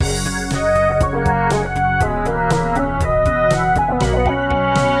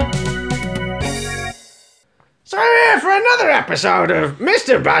another episode of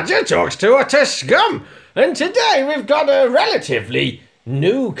Mr. Badger Talks to Utter Scum. And today we've got a relatively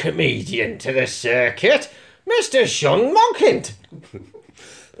new comedian to the circuit, Mr. Sean Monkint.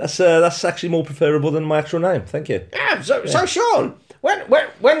 That's actually more preferable than my actual name. Thank you. So Sean,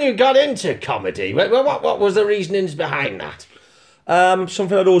 when you got into comedy, what was the reasonings behind that?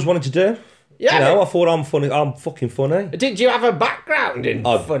 Something I'd always wanted to do. Yeah. You know, I thought I'm funny. I'm fucking funny. Did you have a background in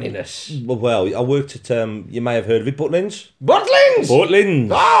funniness? Well, I worked at, you may have heard of it, Butlins. Butlins? Butlins.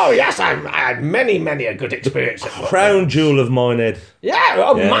 Oh, yes, I had many a good experience at Butlins. Crown jewel of Minehead.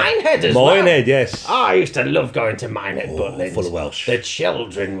 Yeah, Minehead as well. Minehead, yes. Oh, I used to love going to Minehead Butlins. Full of Welsh. The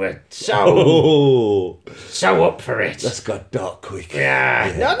children were so up for it. That's got dark quick.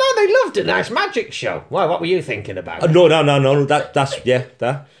 Yeah. No, they loved a nice magic show. Why, what were you thinking about? No, that. Yeah.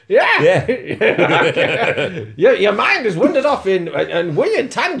 Yeah. Your mind has wandered off in weird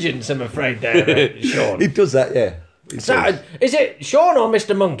tangents, I'm afraid, there, Sean. It does that, yeah. So, is it Sean or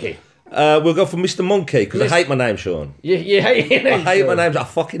Mr. Monkey? We'll go for Mr. Monkey, because I hate my name, Sean. You hate your name, I hate Sean? my name. I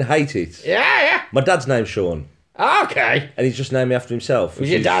fucking hate it. Yeah. My dad's name's Sean. Okay. And he's just named me after himself. Was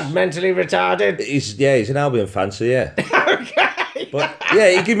your dad mentally retarded? He's an Albion fan, so yeah. Okay. But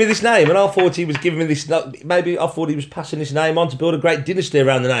yeah, he gave me this name, and I thought he was giving me this. Maybe I thought he was passing this name on to build a great dynasty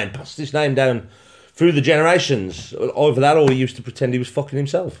around the name. Pass this name down through the generations. Either that, or he used to pretend he was fucking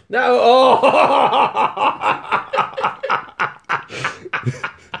himself. No. Oh.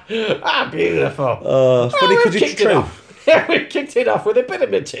 Beautiful. It's funny because it's true. Yeah, we kicked it off with a bit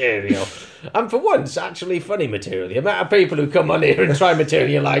of material, and for once, actually funny material. The amount of people who come on here and try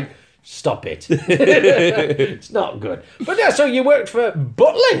material like. Stop it. It's not good. But yeah, so you worked for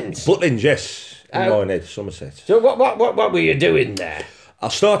Butlins? Butlins, yes. In Minehead, Somerset. So what were you doing there? I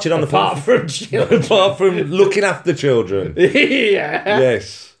started on Apart from children. Apart from looking after children. Yeah.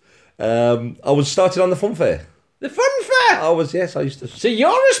 Yes. I was started on the fun fair. The fun fair? I used to... So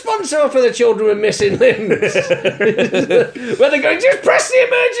you're responsible for the children with missing limbs? Where they're going, just press the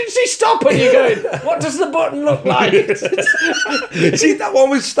emergency stop, and you're going, what does the button look like? See that one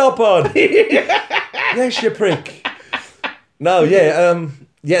with stop on? Yes, you prick. No, yeah,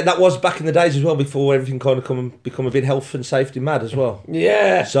 that was back in the days as well, before everything kind of become a bit health and safety mad as well.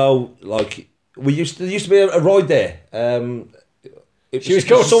 Yeah. So, like, there used to be a ride there. She was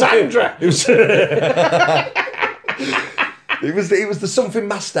called Sandra. It was the something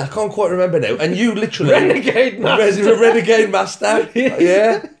master. I can't quite remember now. And you literally... Renegade master. Renegade master.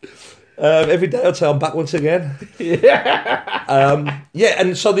 Yeah. Every day I'd say I'm back once again. Yeah.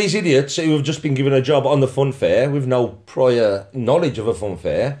 And so these idiots who have just been given a job on the fun fair with no prior knowledge of a fun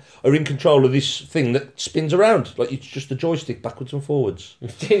fair are in control of this thing that spins around. Like it's just a joystick backwards and forwards.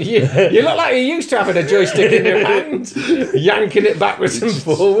 You look like you used to having a joystick in your hand, yanking it backwards and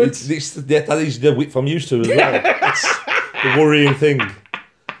forwards. That is the width I'm used to as well. That's the worrying thing.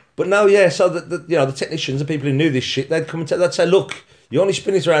 But no, yeah, so the technicians, the people who knew this shit, they'd come and they'd say, look, you only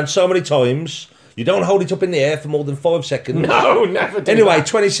spin it around so many times. You don't hold it up in the air for more than 5 seconds. No, never do Anyway, that.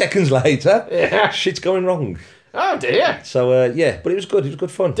 20 seconds later, Yeah. shit's going wrong. Oh, dear. So, but it was good. It was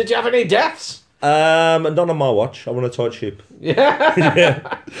good fun. Did you have any deaths? Not on my watch. I run a tight ship.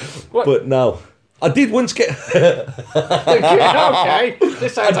 Yeah. But no. I did once get... Okay.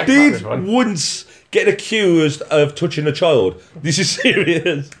 This sounds like fun. once get accused of touching a child. This is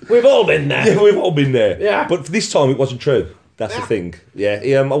serious. We've all been there. Yeah, we've all been there. Yeah. But this time it wasn't true. That's the thing. Yeah,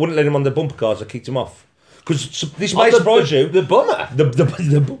 I wouldn't let him on the bumper cars. I kicked him off. Because this may surprise you. The bummer? The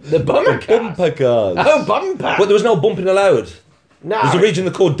bummer cars? bumper cars. Oh, bumper. But there was no bumping allowed. No. There's a region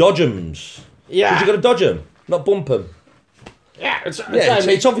they're called dodgems. Yeah. Because you've got to dodge them, not bump them. Yeah, It's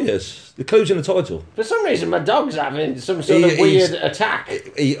obvious. The clue's in the title. For some reason, my dog's having some sort of weird attack.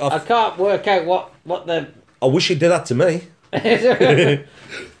 I can't work out what the... I wish he'd do that to me.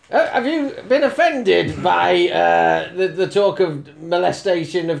 Have you been offended by the talk of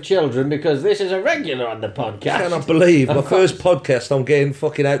molestation of children? Because this is a regular on the podcast. I cannot believe my first podcast I'm getting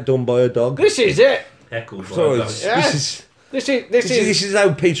fucking outdone by a dog. This is it. Heckled by Sorry, a dog. Yeah. this This is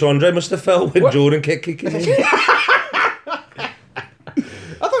how Peter Andre must have felt when Jordan kept kicking him.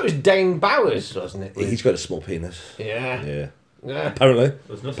 I thought it was Dane Bowers, wasn't it? He's got a small penis. Yeah. Yeah. Apparently.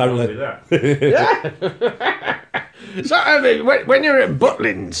 There's nothing wrong with that. Yeah. So, I mean, when you're at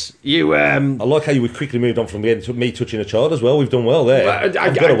Butlins, you... I like how you quickly moved on from getting to me touching a child as well. We've done well there. Well,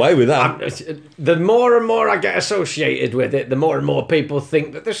 I've got away with that. The more and more I get associated with it, the more and more people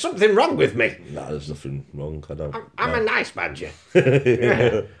think that there's something wrong with me. No, there's nothing wrong. I don't. I'm a nice badger.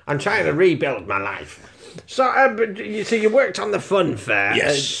 Yeah. I'm trying to rebuild my life. So, so you worked on the fun fair.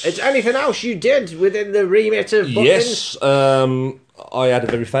 Yes. Is anything else you did within the remit of Butlins? Yes. I had a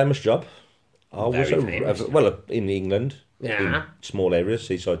very famous job. I was Very famous. in England. Yeah. In small areas,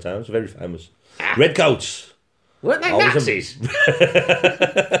 seaside towns, very famous. Redcoats. Weren't they I was a- Nazis?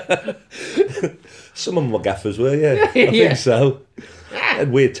 Some of them were gaffers, were I Yeah. think so.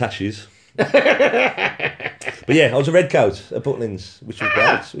 Had weird tashes. But yeah, I was a redcoat at Butlins, which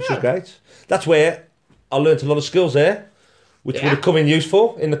was great. That's where I learnt a lot of skills there, which Yeah. would have come in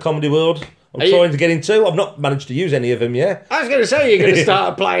useful in the comedy world. I'm Are you- trying to get into. I've not managed to use any of them yet. I was going to say you're going to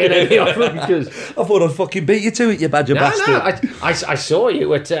start applying any of them because I thought I'd fucking beat you to it, you badger bastard. I saw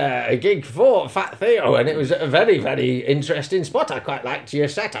you at a gig for Fat Theo, and it was a very, very interesting spot. I quite liked your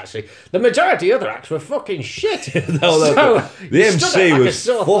set, actually. The majority of other acts were fucking shit. No, So, the you stood MC there like a was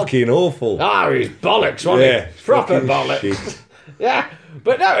sore thumb. fucking awful. Oh, he was bollocks, wasn't Yeah, he? Proper fucking bollocks. shit. Yeah,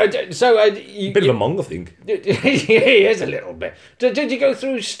 but no, so... you, Bit of a mong, I think. he is a little bit. Did you go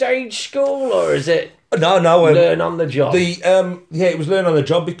through stage school, or is it No. learn on the job? It was learn on the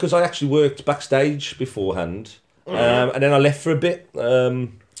job because I actually worked backstage beforehand, and then I left for a bit,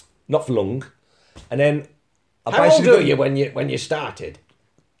 not for long, and then I How old basically were got- you when you started?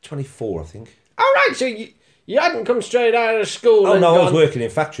 24, I think. All right, so you hadn't come straight out of school. Oh and no, I was gone- working in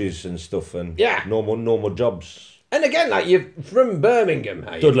factories and stuff, and Yeah. normal jobs. And again, like you're from Birmingham,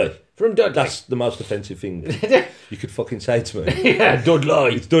 are you? Dudley. From Dudley. That's the most offensive thing you could fucking say to me. yeah,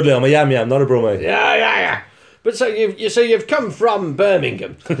 Dudley. It's Dudley. I'm a yam, not a brummie. Yeah. But so you've come from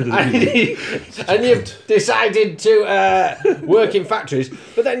Birmingham, and you've decided to work in factories,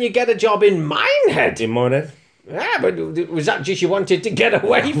 but then you get a job in Minehead. In my head, Yeah, but was that just you wanted to get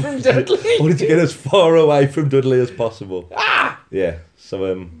away from Dudley? I wanted to get as far away from Dudley as possible. Ah, Yeah.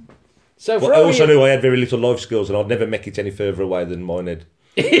 So so for well, I all also you- knew I had very little life skills, and I'd never make it any further away than Minehead.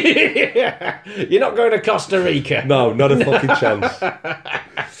 You're not going to Costa Rica. No, not a fucking chance.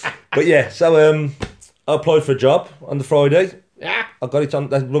 But yeah, so I applied for a job on the Friday. Yeah. I got it on.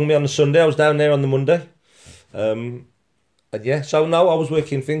 They rung me on the Sunday. I was down there on the Monday. And yeah, so no, I was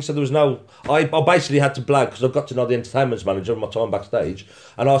working things. So there was no. I basically had to blag because I got to know the entertainment manager in my time backstage,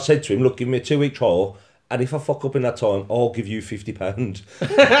 and I said to him, "Look, give me a 2-week trial, and if I fuck up in that time, I'll give you £50."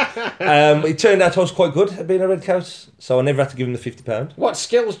 It turned out I was quite good at being a redcoat, so I never had to give him the £50. What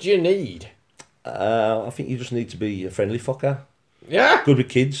skills do you need? I think you just need to be a friendly fucker, Yeah. good with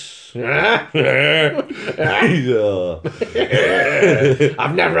kids. Yeah. Yeah.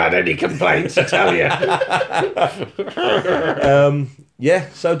 I've never had any complaints, I tell you. Yeah,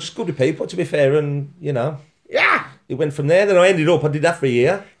 so just good with people, to be fair, and you know, Yeah. it went from there. Then I did that for a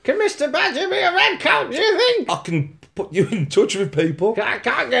year. Can Mr. Badger be a red coat, do you think? I can put you in touch with people. I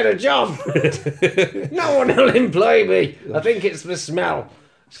can't get a job. No one will employ me. I think it's the smell.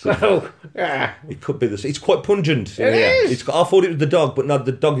 So, yeah. It could be this. It's quite pungent. It is. I thought it was the dog, but no,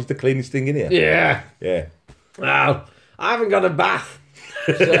 the dog is the cleanest thing in here. Yeah. Yeah. Well, I haven't got a bath.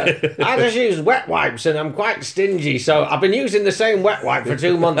 So I just use wet wipes and I'm quite stingy, so I've been using the same wet wipe for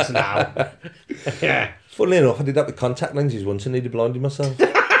 2 months now. Yeah. Funnily enough, I did that with contact lenses once and nearly blinded myself.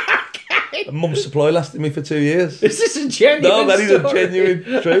 A mum's supply lasted me for 2 years. Is this a genuine No, that is a story? genuine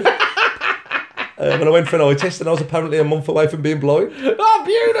truth. And I went for an eye test and I was apparently a month away from being blind. Oh,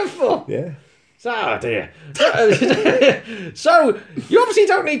 beautiful. Yeah. Oh, dear. So, you obviously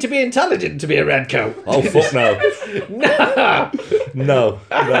don't need to be intelligent to be a red coat. Oh, fuck no. No. No.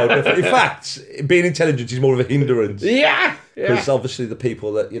 In fact, being intelligent is more of a hindrance. Yeah. Because obviously the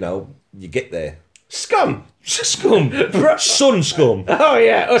people that, you get there. Scum. Scum. Sun scum. Oh,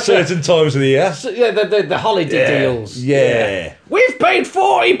 yeah. Certain times of the year. Yeah, the holiday deals. Yeah. We've paid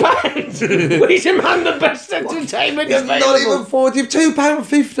 £40. We demand the best entertainment available. Not even 40,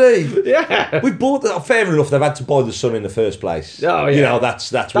 £2.50. Yeah. We bought that. Fair enough, they've had to buy the Sun in the first place. Oh, yeah. You know,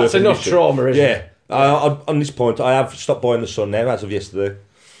 that's worth enough admission. trauma, isn't it? Yeah. On this point, I have stopped buying the Sun now, as of yesterday.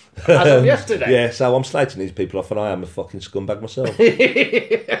 As of yesterday. Yeah, so I'm slating these people off, and I am a fucking scumbag myself.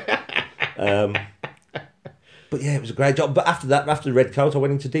 But yeah, it was a great job. But after that, after the red coat, I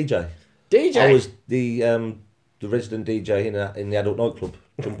went into DJ. DJ. I was the resident DJ in the adult nightclub,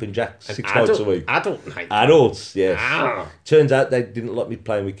 Jumping Jacks, 6 nights a week. Adult night. Adults, yes. Ah. Turns out they didn't like me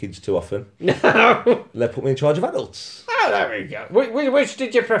playing with kids too often. No. They put me in charge of adults. Oh, there we go. Which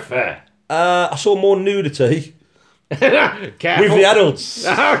did you prefer? I saw more nudity Careful. with the adults.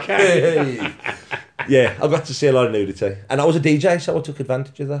 Okay. Yeah, I got to see a lot of nudity. And I was a DJ, so I took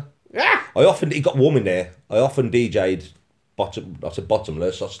advantage of that. Yeah. It got warm in there. I often DJ'd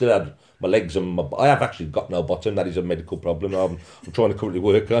bottomless. I still had my legs and I have actually got no bottom. That is a medical problem I'm trying to currently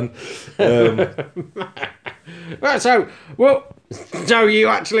work on. So you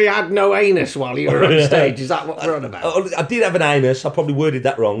actually had no anus while you were on stage? Is that what we're on about? I did have an anus. I probably worded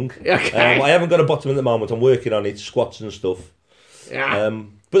that wrong. Okay. I haven't got a bottom at the moment. I'm working on it, squats and stuff. Yeah.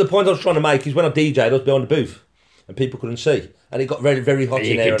 But the point I was trying to make is when I DJ'd, I was behind the booth and people couldn't see. And it got very, very hot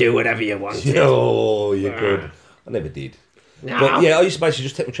You in there. could do whatever you wanted. Oh, you could. I never did. No. But yeah, I used to basically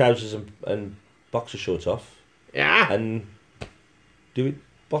just take my trousers and boxer shorts off Yeah. and do it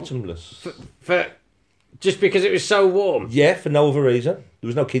bottomless. For just because it was so warm. Yeah, for no other reason. There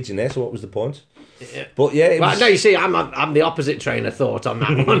was no kids in there, so what was the point? Yeah. But yeah, it Well, was... no, you see, I'm the opposite train of thought on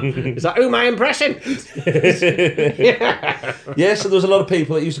that one. It's like, who am I impressing? Yeah, so there was a lot of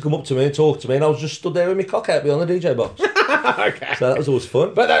people that used to come up to me and talk to me, and I was just stood there with my cock out behind the DJ box. Okay. So that was always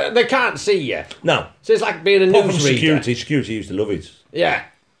fun. But they can't see you. No, So it's like being a apart from newsreader. security used to love it Yeah.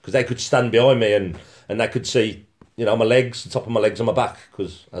 because they could stand behind me and they could see, you know, my legs, the top of my legs, and my back.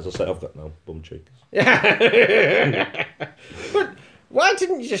 Because as I say, I've got no bum cheeks. But why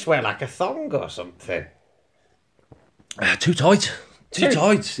didn't you just wear like a thong or something? Too tight. Too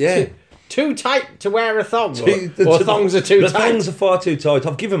tight. Yeah. Too tight to wear a thong? The- Or thongs are too the tight? thongs are far too tight.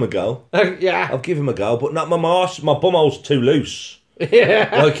 I've given them a go. Yeah. I've given them a go, but not my bumhole's too loose.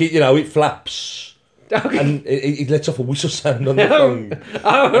 Yeah. Like it flaps. And it lets off a whistle sound on the thong.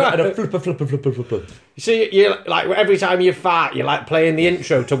 And a flipper. You see, you like every time you fart, you're like playing the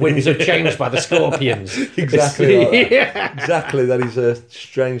intro to Winds of Change by the Scorpions. Exactly like that. Yeah. Exactly, that is a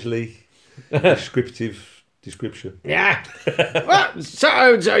strangely descriptive description. Yeah. Well,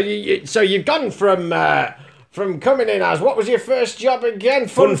 so you've gone from coming in as, what was your first job again?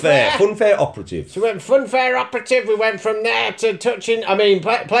 Funfair operative. So we went funfair operative. We went from there to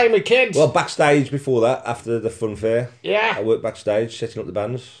playing with kids. Well, backstage before that, after the funfair, Yeah. I worked backstage setting up the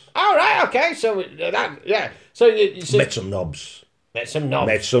bands. All right. Okay. So So you Met some knobs. met some knobs.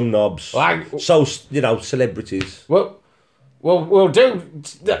 Met some knobs. Like- So, celebrities. Well, we'll do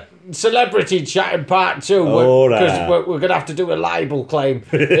the celebrity chatting part 2 All right. because we're going to have to do a libel claim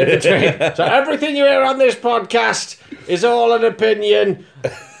in between. So everything you hear on this podcast is all an opinion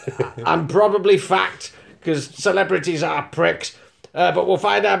and probably fact because celebrities are pricks. But we'll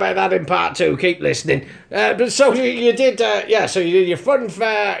find out about that in part 2. Keep listening. But so you did, so you did your fun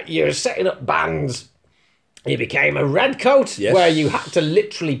fair. You're setting up bands. You became a redcoat, Yes. where you had to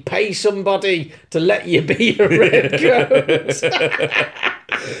literally pay somebody to let you be a redcoat.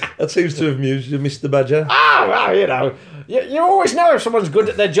 That seems to have amused you, Mr. Badger. Well, you always know if someone's good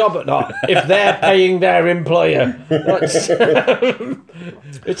at their job or not if they're paying their employer.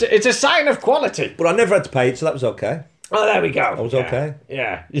 It's a sign of quality. But I never had to pay it, so that was okay. Oh, there we go. I was okay.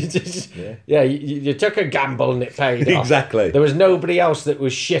 Yeah, you took a gamble and it paid off. Exactly. There was nobody else that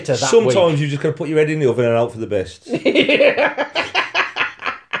was shitter that Sometimes week. you just got to put your head in the oven and hope for the best.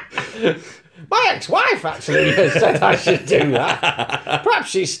 My ex-wife actually said I should do that. Perhaps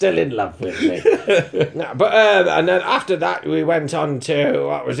she's still in love with me. No, but and then after that we went on to,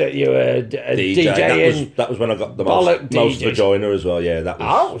 what was it? You were DJing. That was when I got the Bollock most DJs. vagina as well. Yeah, that was.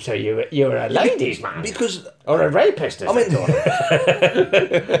 Oh, so you were a ladies' man Because or a rapist? I mean,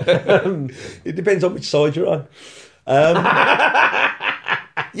 it depends on which side you're on.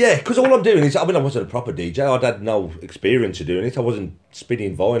 Yeah, because all I'm doing is, I wasn't a proper DJ. I'd had no experience of doing it. I wasn't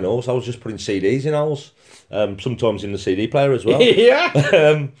spinning vinyls. I was just putting CDs in holes, sometimes in the CD player as well.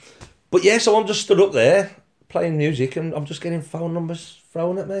 Yeah. But yeah, so I'm just stood up there playing music, and I'm just getting phone numbers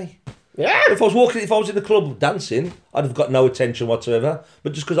thrown at me. Yeah. If I was in the club dancing, I'd have got no attention whatsoever.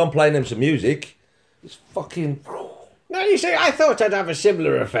 But just because I'm playing them some music, it's fucking. No, you see, I thought I'd have a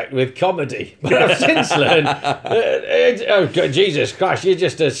similar effect with comedy, but I've since learned. Oh, God, Jesus Christ, you're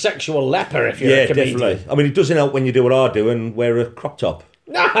just a sexual leper if you're Yeah, a comedian. definitely. I mean, it doesn't help when you do what I do and wear a crop top.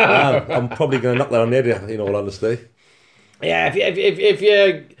 No. I'm probably going to knock that on the head, in all honesty. Yeah, if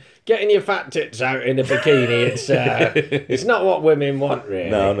you're getting your fat tits out in a bikini, it's not what women want, really.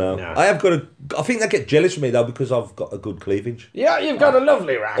 No. I have got I think they get jealous of me, though, because I've got a good cleavage. Yeah, you've got a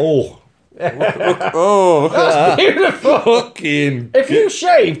lovely rack. Oh. That's beautiful. Fucking. If you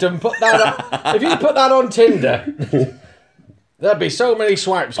shaved and put that on Tinder, there'd be so many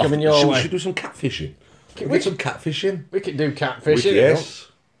swipes coming your way. Should do some catfishing. Can we- we do some catfishing? We could do catfishing. Yes.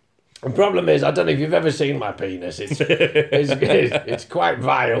 The problem is, I don't know if you've ever seen my penis. It's quite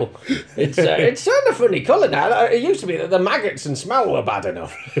vile. It's turned a funny colour now. It used to be that the maggots and smell were bad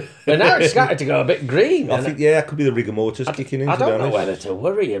enough, but now it's started to go a bit green. I and think, that could be the rigor mortis kicking in, I to be don't know honest. whether to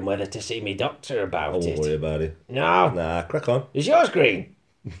worry and whether to see me doctor about I won't it. worry about it. No, Nah, crack on. is yours green?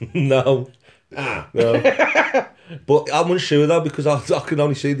 No. Ah. No. But I'm unsure, though, because I can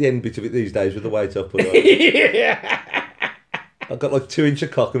only see the end bit of it these days with the weight up. Yeah. I've got like 2 inch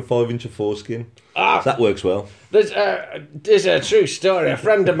of cock and 5 inch of foreskin. Ah. So that works well. There's a true story. A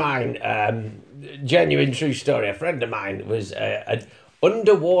friend of mine, genuine true story. A friend of mine was an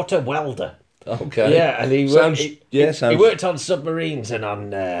underwater welder. Okay. Yeah, and he sounds. he worked on submarines and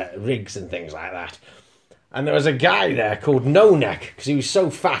on rigs and things like that. And there was a guy there called No Neck because he was so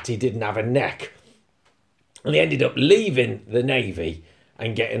fat he didn't have a neck, and he ended up leaving the Navy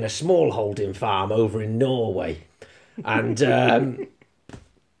and getting a small holding farm over in Norway, and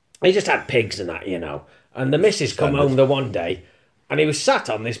he just had pigs and that, you know. And the missus come home the one day, and he was sat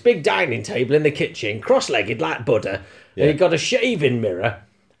on this big dining table in the kitchen, cross-legged like Buddha, and he'd got a shaving mirror,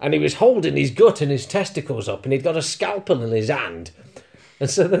 and he was holding his gut and his testicles up, and he'd got a scalpel in his hand. And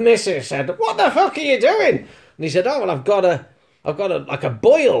so the missus said, "What the fuck are you doing?" And he said, "Oh, well, I've got a like a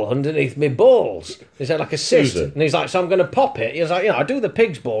boil underneath my balls." He said, like a cyst. Susan. And he's like, "So I'm going to pop it." He was like, "You know, I do the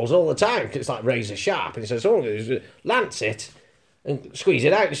pig's balls all the time because it's like razor sharp." And he says, "So I'm going to lance it and squeeze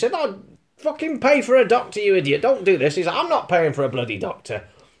it out." He said, "Oh, fucking pay for a doctor, you idiot. Don't do this." He's like, "I'm not paying for a bloody doctor."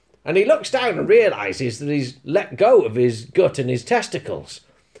 And he looks down and realises that he's let go of his gut and his testicles.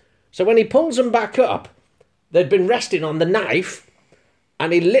 So when he pulls them back up, they'd been resting on the knife,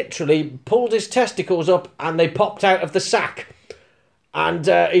 and he literally pulled his testicles up and they popped out of the sack. And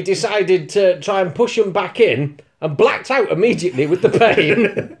he decided to try and push them back in and blacked out immediately with the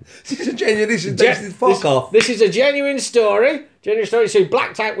pain. This is a genuine. This is fuck off. This is a genuine story. So he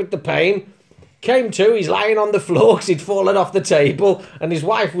blacked out with the pain. Came to, he's lying on the floor because he'd fallen off the table, and his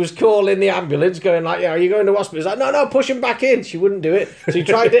wife was calling the ambulance, going like, "Yeah, are you going to hospital?" He's like, "No, push him back in." She wouldn't do it. So he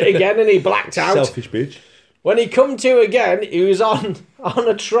tried it again and he blacked out. Selfish bitch. When he come to again, he was on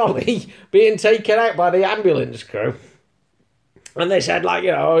a trolley being taken out by the ambulance crew. And they said, like,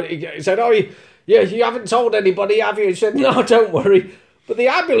 you know, he said, "Oh, you haven't told anybody, have you?" He said, "No, don't worry." But the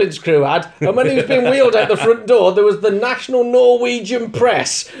ambulance crew had, and when he was being wheeled out the front door, there was the National Norwegian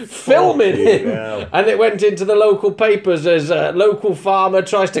Press filming him. Hell. And it went into the local papers as a local farmer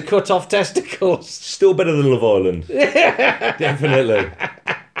tries to cut off testicles. Still better than Love Island. Definitely.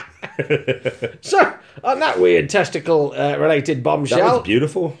 So, on that weird testicle-related bombshell... That was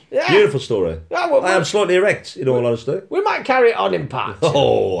beautiful. Yeah. Beautiful story. Yeah, well, I am slightly erect, in all honesty. we might carry it on in part.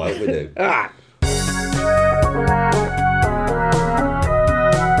 Oh, I hope we do. All right.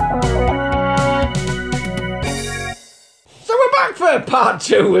 So we're back for part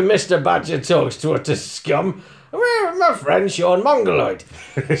 2 with Mr. Badger Talks to Utter Scum. We're with my friend Sean Mongoloid.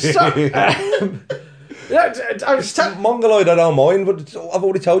 I was Mongoloid, I don't mind, but I've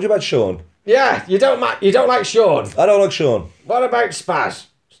already told you about Sean. yeah, you don't like Sean. I don't like Sean. What about Spaz?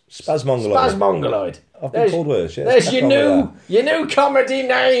 Spaz Mongoloid. Spaz Mongoloid. I've been called worse, yeah. There's Crack on with your new comedy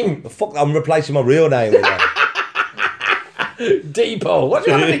name. that. Fuck, I'm replacing my real name with that. Depot. What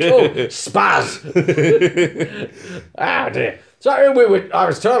do you want to be called? Spaz. Ah, dear. So I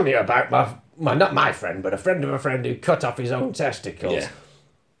was telling you about my not my friend, but a friend of a friend who cut off his own testicles.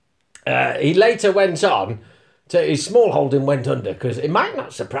 Yeah. He later went on to his small holding went under because it might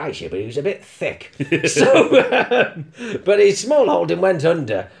not surprise you, but he was a bit thick. But his small holding went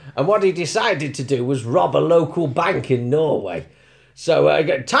under, and what he decided to do was rob a local bank in Norway. So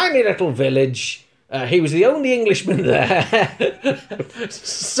a tiny little village. He was the only Englishman there.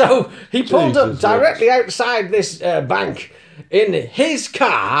 So he pulled up directly outside this bank in his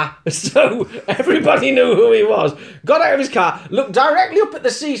car, so everybody knew who he was. Got out of his car, looked directly up at the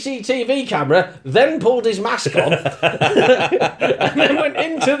CCTV camera, then pulled his mask on, and then went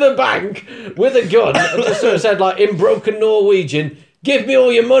into the bank with a gun and just sort of said, like, in broken Norwegian, "Give me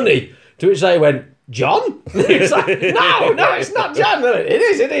all your money." To which they went, "John?" It's like, no, it's not John. No,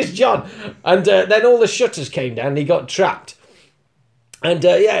 it is John. And then all the shutters came down and he got trapped. And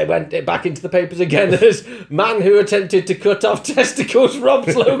it went back into the papers again as man who attempted to cut off testicles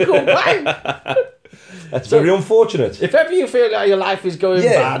robs local bank. That's very unfortunate. If ever you feel like your life is going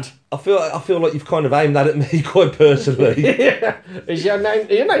bad... I feel like you've kind of aimed that at me quite personally. Yeah. Is your name...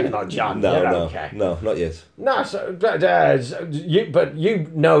 Your name's not John. No, You're no, okay. no, not yet. No, but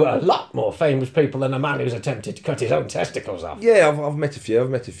you know a lot more famous people than a man who's attempted to cut his own testicles off. Yeah, I've met a few.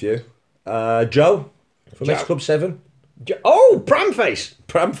 Joe from Joe. X Club 7. Oh, Pramface.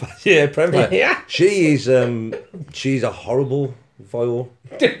 Pramface. Yeah. She's a horrible, vile,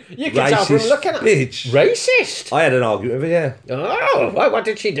 You can tell from racist looking at bitch. Racist? I had an argument with her, yeah. Oh, what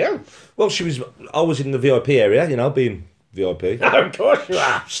did she do? Well, I was in the VIP area, being VIP. Of course you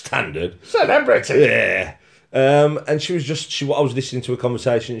are. Standard. Celebrity. Yeah. And she was I was listening to a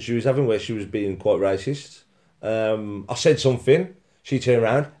conversation she was having where she was being quite racist. I said something. She turned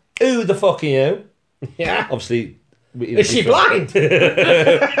around. "Who the fuck are you?" Yeah. Obviously. Is she blind?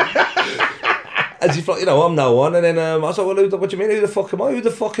 As if, like, I'm no one. And then I was like, "Well, what do you mean? Who the fuck am I? Who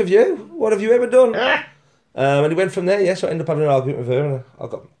the fuck have you? What have you ever done?" And he went from there, yeah. So I ended up having an argument with her, and I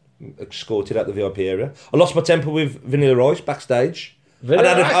got escorted out the VIP area. I lost my temper with Vanilla Ice backstage. Very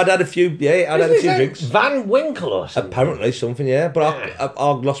nice. I'd had a few, yeah, I'd had a Isn't few his name drinks. Van Winkle or something. Apparently something, yeah. But Yeah.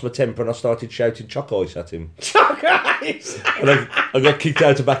 I lost my temper and I started shouting choc ice at him. Guys. And I got kicked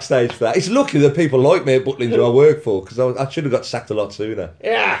out of backstage for that. It's lucky that people like me at Butlins who I work for, because I should have got sacked a lot sooner.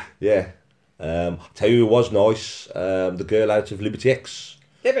 Yeah. Yeah. I'll tell you who was nice, the girl out of Liberty X.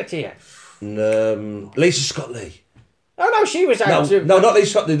 Liberty. And, Lisa Scott Lee. Oh no, she was out. No, not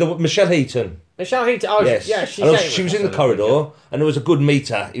Lisa Scott Lee, Michelle Heaton. Michelle Heaton. Oh, Yes. yeah, And she was in the corridor, and there was a good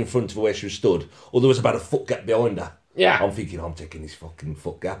meter in front of her where she was stood, or there was about a foot gap behind her. Yeah. I'm thinking, I'm taking this fucking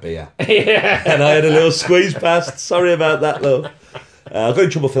foot gap here. Yeah. And I had a little squeeze past. Sorry about that, love. I got in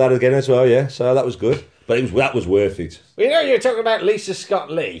trouble for that again as well, yeah. So that was good. But that was worth it. Well, you know, you're talking about Lisa Scott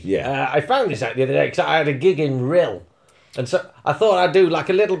Lee. Yeah. I found this out the other day because I had a gig in Rill. And so I thought I'd do like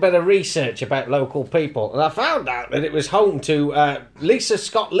a little bit of research about local people. And I found out that it was home to Lisa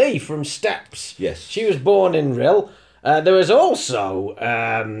Scott Lee from Steps. Yes. She was born in Rill. There was also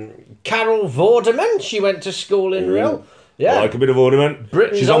Carol Vorderman. She went to school in Rill. Yeah. I like a bit of ornament.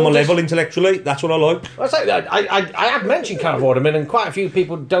 Britain's She's on my oldest- level intellectually. That's what I like. I have mentioned Carol Vorderman, and quite a few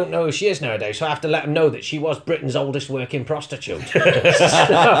people don't know who she is nowadays, so I have to let them know that she was Britain's oldest working prostitute.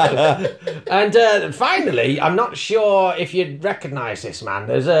 And finally, I'm not sure if you'd recognise this man.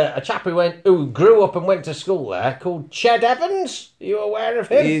 There's a chap who grew up and went to school there called Ched Evans. Are you aware of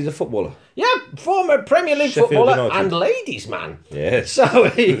him? He's a footballer. Yeah, former Premier League Sheffield footballer United. and ladies man. Yes. So,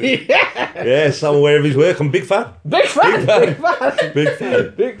 yeah, Yes, I'm aware of his work. I'm a big fan. big fan. Big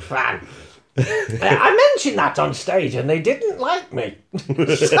fan. Big fan. I mentioned that on stage and they didn't like me.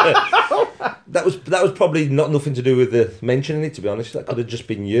 That was probably nothing to do with the mentioning it, to be honest. That could have just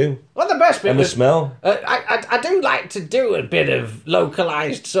been you. Well, the best bit And the was, smell. I do like to do a bit of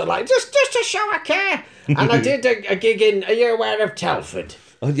localised, so like just to show I care. And I did a gig in. Are you aware of Telford?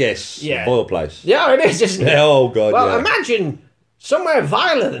 Oh, yes. Yeah. Boyle Place. Yeah, it is, isn't it? Yeah, oh, God, Well, yeah. imagine somewhere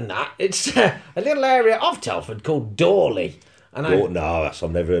viler than that. It's a little area of Telford called Dorley. And Oh, no, I've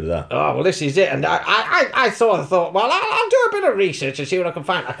never heard of that. Oh, well, this is it. And I thought, well, I'll do a bit of research and see what I can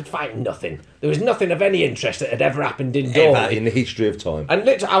find. I could find nothing. There was nothing of any interest that had ever happened in Ever Dorley. in the history of time. And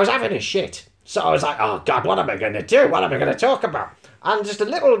literally, I was having a shit. So I was like, oh, God, what am I going to do? What am I going to talk about? And just a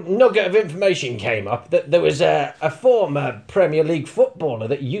little nugget of information came up that there was a former Premier League footballer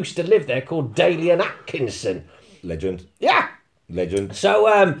that used to live there called Dalian Atkinson. Legend. Yeah. Legend. So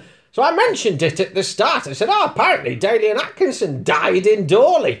I mentioned it at the start. I said, oh, apparently Dalian Atkinson died in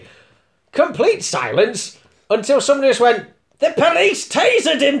Dorley. Complete silence until somebody just went, the police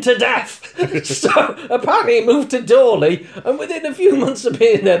tasered him to death. So apparently he moved to Dorley, and within a few months of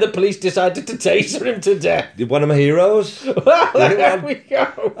being there, the police decided to taser him to death. One of my heroes. Well, there we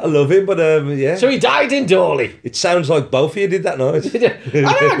go. I love him, but yeah. So he died in Dorley. It sounds like both of you did that night.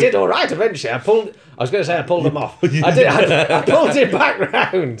 I know I did all right eventually. I pulled him off. I did. I pulled him back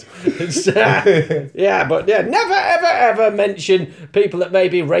round. Yeah, but yeah, never ever mention people that may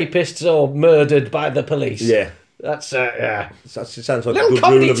be rapists or murdered by the police. Yeah. That's yeah. It sounds like Little a good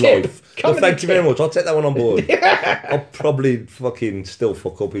comedy rule of tip. life. Well, Comedy thank you very tip. much. I'll take that one on board. I'll probably fucking still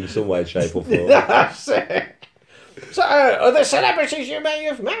fuck up in some way, shape or form. That's it. So, other celebrities you may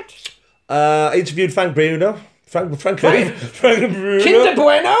have met? I interviewed Frank Bruno. Frank Bruno. Kinder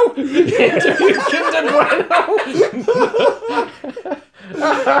Bueno. Kinder Bueno.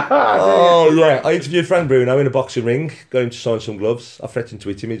 Oh, yeah. I interviewed Frank Bruno in a boxing ring, going to sign some gloves. I threatened to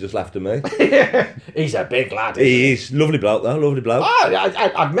hit him, he just laughed at me. He's a big lad. Isn't He is. Lovely bloke, though. Lovely bloke. Oh,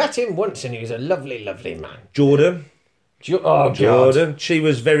 I've met him once and he was a lovely, lovely man. Jordan. Oh, God. Jordan. She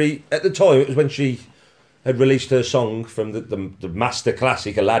was very... At the time, it was when she had released her song from the master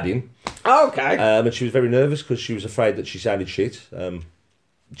classic Aladdin. Okay. And she was very nervous because she was afraid that she sounded shit.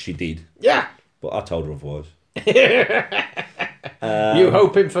 She did. Yeah. But I told her otherwise. You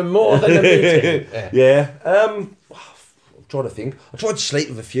hoping for more than a meeting? Yeah. I'm trying to think. I tried to sleep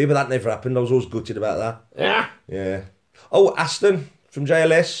with a few, but that never happened. I was always gutted about that. Yeah. Yeah. Oh, Aston from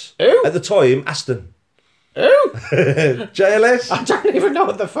JLS. Who? At the time, Aston. Who? JLS. I don't even know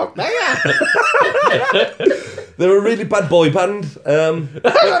what the fuck they are. They're a really bad boy band. Are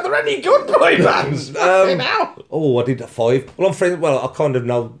there any good boy bands? Fucking hell. Oh, I did a 5. Well, I'm friends. Well, I kind of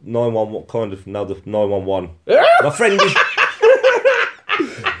know 911. Kind of know the 911. My friend is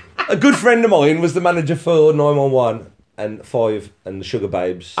a good friend of mine. Was the manager for 911 and 5 and the Sugar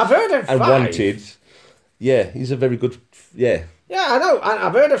Babes. I've heard of and 5. Wanted. Yeah, he's a very good. Yeah. Yeah, I know.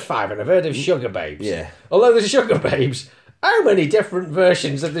 I've heard of 5 and I've heard of Sugar Babes. Yeah. Although the Sugar Babes, how many different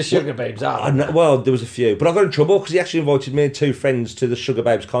versions of the Sugar Babes are I there? know, well, there was a few, but I got in trouble because he actually invited me and 2 friends to the Sugar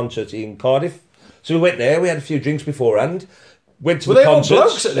Babes concert in Cardiff. So we went there. We had a few drinks beforehand. went to Were the they all concerts.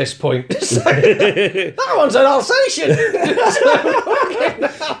 blokes at this point? That one's an Alsatian.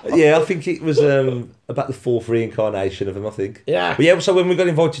 Yeah, I think it was about the fourth reincarnation of him, I think. Yeah. But yeah, so when we got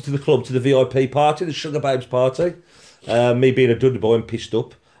invited to the club, to the VIP party, the Sugar Babes party, me being a Dudley boy and pissed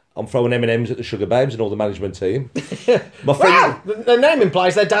up, I'm throwing M&Ms at the Sugar Babes and all the management team. My friend... Well, the name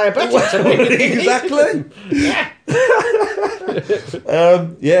implies they're diabetic. Exactly.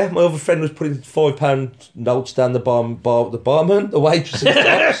 Yeah, my other friend was putting £5 notes down the barman, the waitress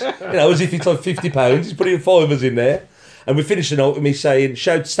and stuff. As if it's like £50. He's putting fivers in there. And we finished the note with me saying,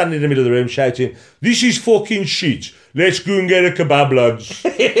 standing in the middle of the room, shouting, "This is fucking shit. Let's go and get a kebab, lads."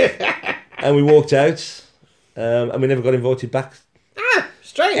 And we walked out, and we never got invited back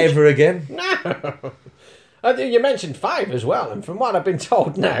Strange. ever again. No. You mentioned Five as well, and from what I've been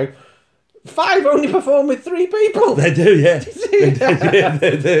told now, Five only perform with 3 people. They do, yeah.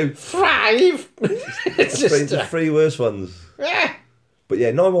 They do. 5. It's just The 3 worst ones. yeah. But yeah,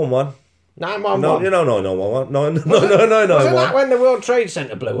 911. 911. No, 911. No, Wasn't that 911. when the World Trade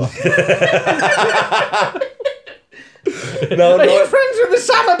Centre blew up? No, Are you friends with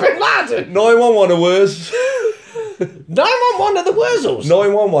Osama bin Laden? 911 are worse. 911 are the Wurzels.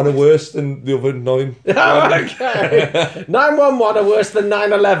 911 are worse than the other 9. Oh, okay. 911 are worse than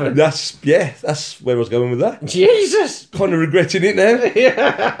 9/11. That's where I was going with that. Jesus. Kind of regretting it now.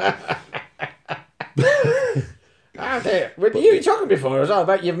 Oh, dear. Well, you were talking before as well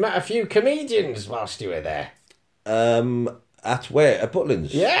about you've met a few comedians whilst you were there. At where? At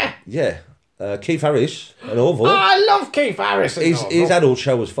Butlins? Yeah. Yeah. Keith Harris and Orville. Oh, I love Keith Harris. His adult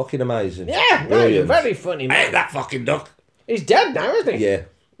show was fucking amazing. Yeah, no, Brilliant. very funny, man. Ain't that fucking duck? He's dead now, isn't he? Yeah.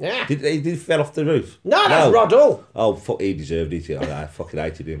 Yeah. Did he fell off the roof? No, that's Rod Hull. Oh, fuck, he deserved it. I fucking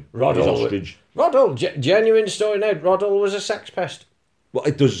hated him. Rod He's Hull. ostrich. Rod Hull, genuine story now. Rod Hull was a sex pest. Well,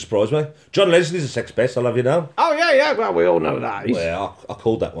 it doesn't surprise me. John Leslie's a sex pest, I'll have you know. Oh, yeah. Well, we all know that. Well, I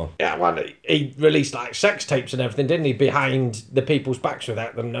called that one. Yeah, well, he released like sex tapes and everything, didn't he? Behind the people's backs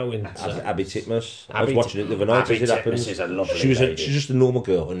without them knowing. So. Abby Titmus. I was Abby watching it the other night Abby as it happened. Titmus is a lovely She's lady. just a normal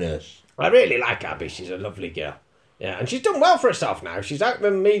girl, a nurse. I really like Abby. She's a lovely girl. Yeah, and she's done well for herself now. She's out in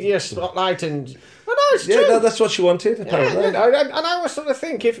the media spotlight and... Well, no, it's true. Yeah, that's what she wanted, Yeah, apparently. and I always sort of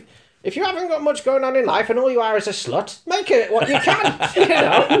think if you haven't got much going on in life and all you are is a slut, make it what you can, you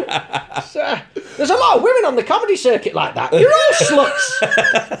know. So, there's a lot of women on the comedy circuit like that. You're all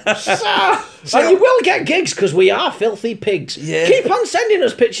sluts. So, and you will get gigs because we are filthy pigs. Yeah. Keep on sending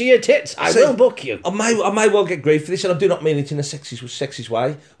us picture your tits. I will book you. I may well get grief for this, and I do not mean it in a sexist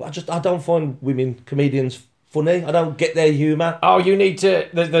way. I don't find women comedians funny. I don't get their humour. Oh, you need to...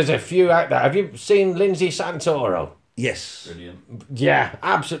 There's a few out there. Have you seen Lindsay Santoro? Yes. Brilliant. Yeah,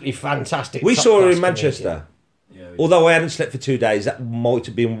 absolutely fantastic. We saw her Top-class in Manchester. Yeah, Although I hadn't slept for 2 days, that might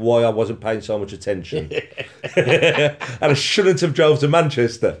have been why I wasn't paying so much attention. And I shouldn't have drove to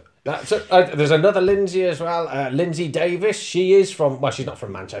Manchester. There's another Lindsay as well, Lindsay Davis. She is from... Well, she's not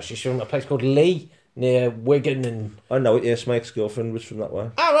from Manchester. She's from a place called Lee, near Wigan and... I know it, yes, my ex-girlfriend was from that way.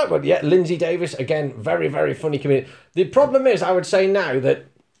 Oh, right, well, yeah, Lindsay Davis, again, very, very funny comedian. The problem is, I would say now that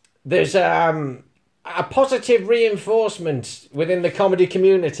there's a positive reinforcement within the comedy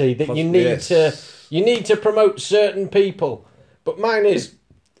community that you need to promote certain people. But mine is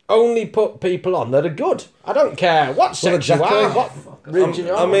only put people on that are good. I don't care what sex you are, what religion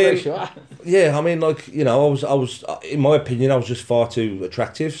you are, what race you are. Yeah, I mean, like, you know, I was, in my opinion, I was just far too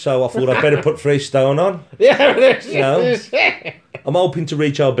attractive, so I thought I'd better put 3 stone on. Yeah, I'm hoping to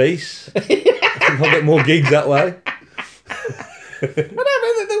reach obese. I think I'll get more gigs that way. But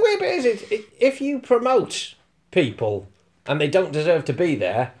the weird bit is, if you promote people and they don't deserve to be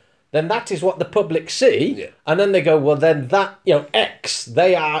there, then that is what the public see, and then they go, well, then that, X,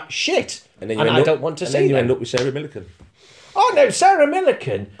 they are shit, and I don't want to see them. And then you end up with Sarah Millican. Oh, no, Sarah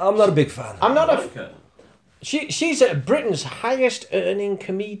Millican. I'm not a big fan. I'm not She's Britain's highest earning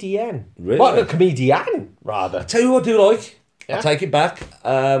comedian. Really? Well, a comedian, rather. Tell you what I do like. Yeah. I'll take it back.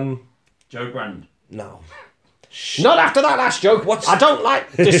 Joe Brand. No. Not after that last joke. I don't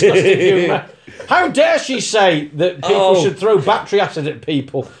like disgusting humour. How dare she say that people should throw battery acid at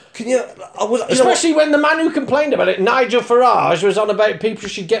people? Can you... Especially when the man who complained about it, Nigel Farage, was on about people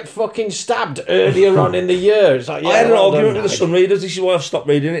should get fucking stabbed earlier on in the year. It's like, I had an argument with the Sun readers. This is why I've stopped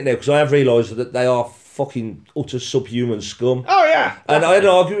reading it now, because I have realised that they are fucking utter subhuman scum. Oh, yeah. And I had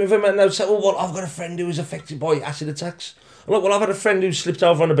an argument with him, and they would say, well, I've got a friend who was affected by acid attacks. I'm like, well, I've had a friend who slipped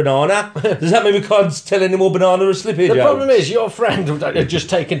over on a banana. Does that mean we can't tell any more banana or slippage? The problem is, your friend had just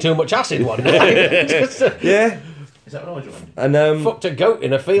taken too much acid one night. Yeah. Is that what I joined? And fucked a goat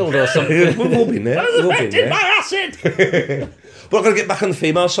in a field or something. we've all been there. We've all been there. by acid! But I've got to get back on the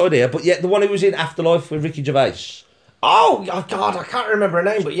female side here. But yeah, the one who was in Afterlife with Ricky Gervais. Oh God, I can't remember her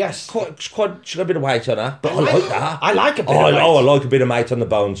name, but yes. She's got a bit of weight on her, but I like that. I like a bit Oh, of weight. I like a bit of meat on the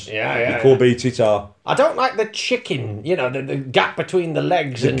bones. Yeah. The core beat it are. I don't like the chicken, the gap between the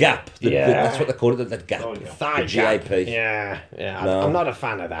legs. The gap. Yeah. That's what they call it, the gap. Oh, yeah. Thigh the GAP. gap. Yeah. No. I'm not a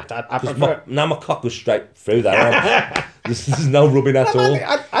fan of that. I prefer... Now my cock was straight through that. There's no rubbing at all.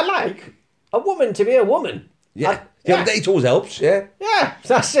 I like a woman to be a woman. Yeah. It always helps, yeah. Yeah,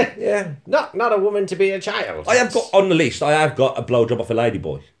 that's it. Yeah. Not a woman to be a child. I have got on the list, I have got a blowjob off a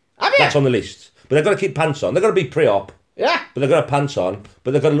ladyboy. Have you? That's on the list. But they've got to keep pants on. They've got to be pre-op. Yeah. But they've got to have pants on.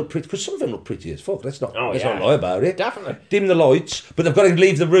 But they've got to look pretty. Because some of them look pretty as fuck. Let's not lie about it. Definitely. Dim the lights. But they've got to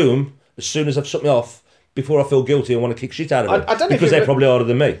leave the room as soon as I've shut me off before I feel guilty and want to kick shit out of them. I don't know because they're probably harder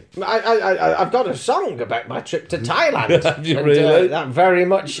than me. I've got a song about my trip to Thailand. Have you and, really? That very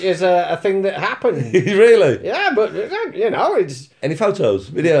much is a thing that happened. Really? Yeah, but it's... Any photos?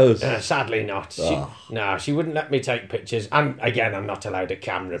 Videos? Sadly not. She wouldn't let me take pictures. And again, I'm not allowed a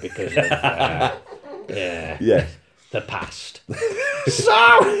camera because of Yeah. the past.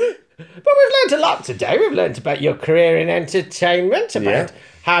 So, but we've learned a lot today. We've learned about your career in entertainment, about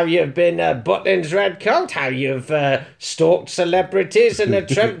how you've been Butlins Redcoat, how you've stalked celebrities and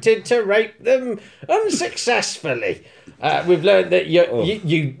attempted to rape them unsuccessfully. We've learned that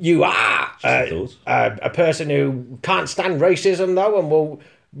you are a person who can't stand racism, though, and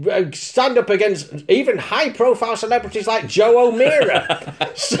will stand up against even high-profile celebrities like Joe O'Meara.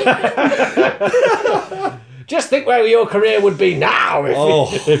 Just think where your career would be now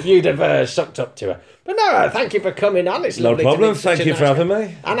if you'd have sucked up to her. But no, thank you for coming on. It's No lovely. problem. To meet such Thank a you for nice having guy.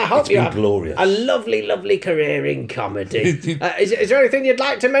 me. And I hope It's you been have glorious. a lovely, lovely career in comedy. Is there anything you'd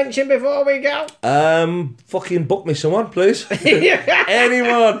like to mention before we go? Fucking book me someone, please. Yeah.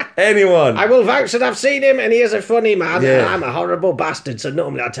 Anyone. I will vouch that I've seen him, and he is a funny man. Yeah. And I'm a horrible bastard, so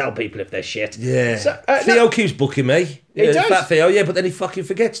normally I tell people if they're shit. Yeah. So, Theo keeps booking me. He does? Fat Theo, yeah, but then he fucking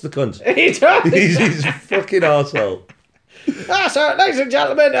forgets the cunt. He does. He's a fucking arsehole. So, ladies and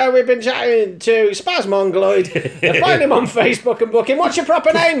gentlemen, we've been chatting to Spaz Mongoloid. Find him on Facebook and book him. What's your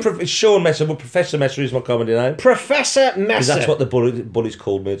proper name? Sean Messer, but Professor Messer is my comedy name. Professor Messer. Because that's what the bullies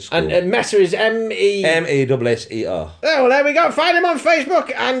called me at school. And Messer is M-E... M-E-S-S-E-R. Oh, well, there we go. Find him on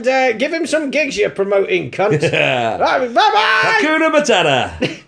Facebook and give him some gigs you're promoting, cunt. Right, bye-bye! Hakuna Matata.